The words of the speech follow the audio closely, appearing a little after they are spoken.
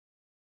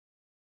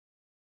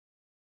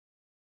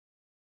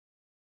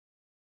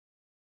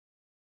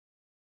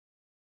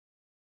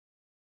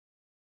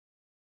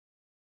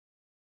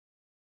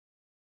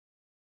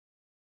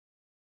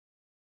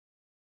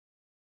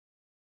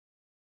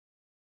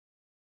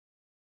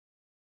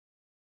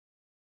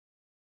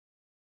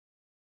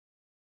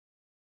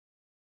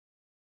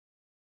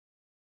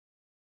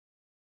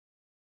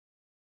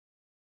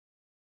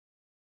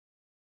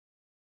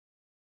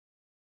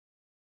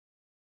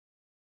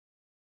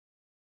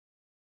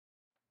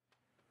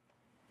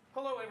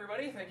Hello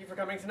everybody, thank you for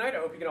coming tonight. I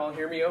hope you can all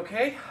hear me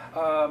okay.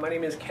 My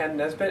name is Kenn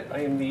Nesbitt.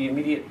 I am the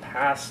immediate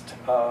past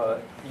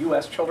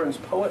U.S. Children's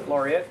Poet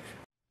Laureate.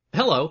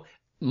 Hello,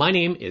 my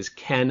name is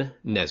Kenn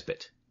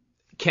Nesbitt.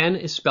 Kenn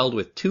is spelled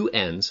with 2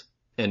 N's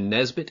and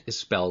Nesbitt is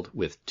spelled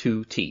with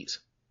 2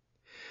 T's.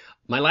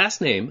 My last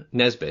name,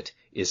 Nesbitt,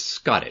 is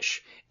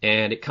Scottish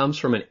and it comes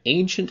from an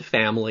ancient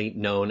family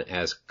known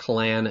as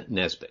Clan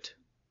Nesbitt.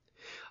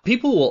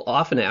 People will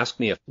often ask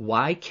me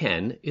why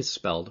Kenn is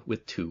spelled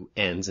with 2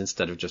 N's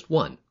instead of just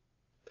 1.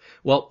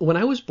 Well, when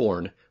I was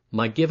born,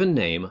 my given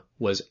name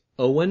was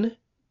Owen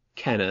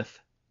Kenneth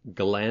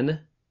Glenn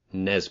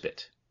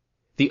Nesbitt.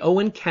 The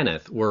Owen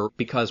Kenneth were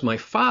because my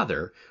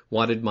father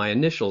wanted my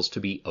initials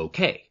to be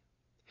OK.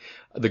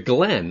 The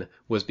Glenn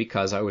was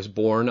because I was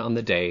born on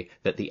the day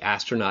that the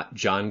astronaut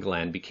John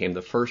Glenn became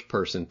the first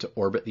person to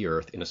orbit the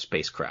Earth in a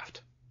spacecraft.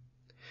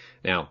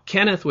 Now,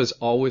 Kenneth was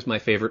always my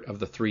favorite of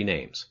the 3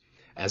 names.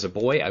 As a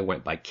boy, I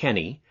went by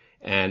Kenny,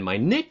 and my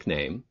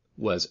nickname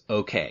was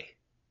OK.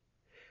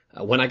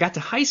 When I got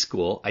to high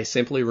school, I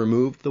simply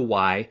removed the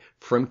Y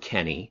from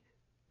Kenny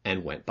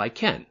and went by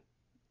Kenn.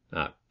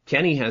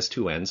 Kenny has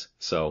 2 N's,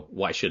 so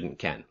why shouldn't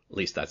Kenn? At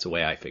least that's the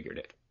way I figured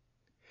it.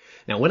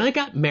 Now, when I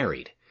got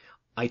married,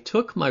 I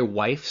took my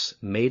wife's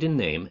maiden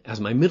name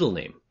as my middle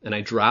name, and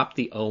I dropped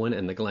the Owen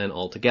and the Glenn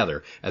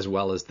altogether, as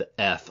well as the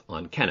Eth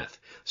on Kenneth.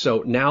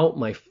 So now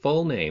my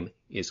full name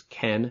is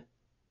Kenn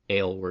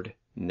Aylward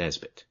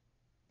Nesbitt.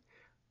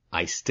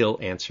 I still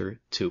answer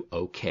to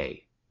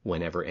OK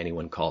whenever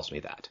anyone calls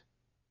me that.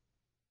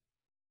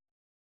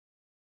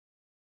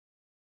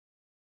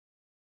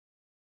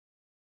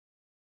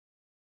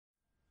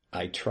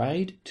 I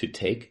tried to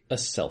take a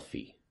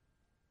selfie.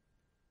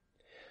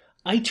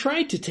 I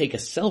tried to take a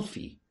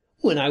selfie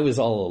when I was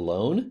all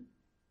alone.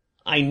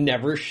 I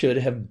never should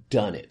have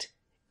done it.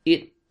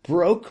 It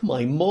broke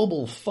my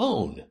mobile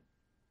phone.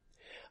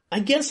 I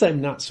guess I'm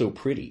not so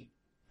pretty.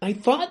 I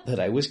thought that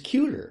I was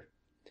cuter.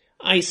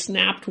 I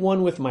snapped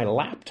one with my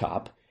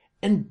laptop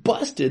and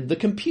busted the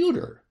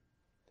computer.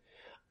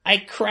 I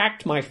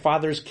cracked my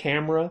father's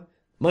camera,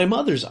 my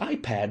mother's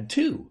iPad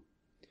too.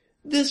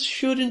 This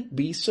shouldn't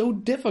be so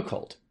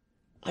difficult.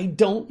 I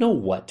don't know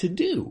what to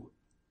do.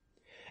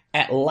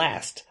 At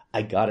last,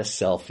 I got a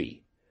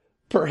selfie.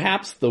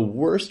 Perhaps the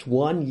worst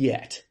one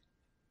yet.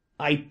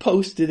 I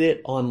posted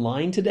it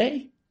online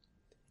today.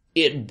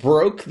 It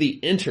broke the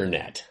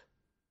internet.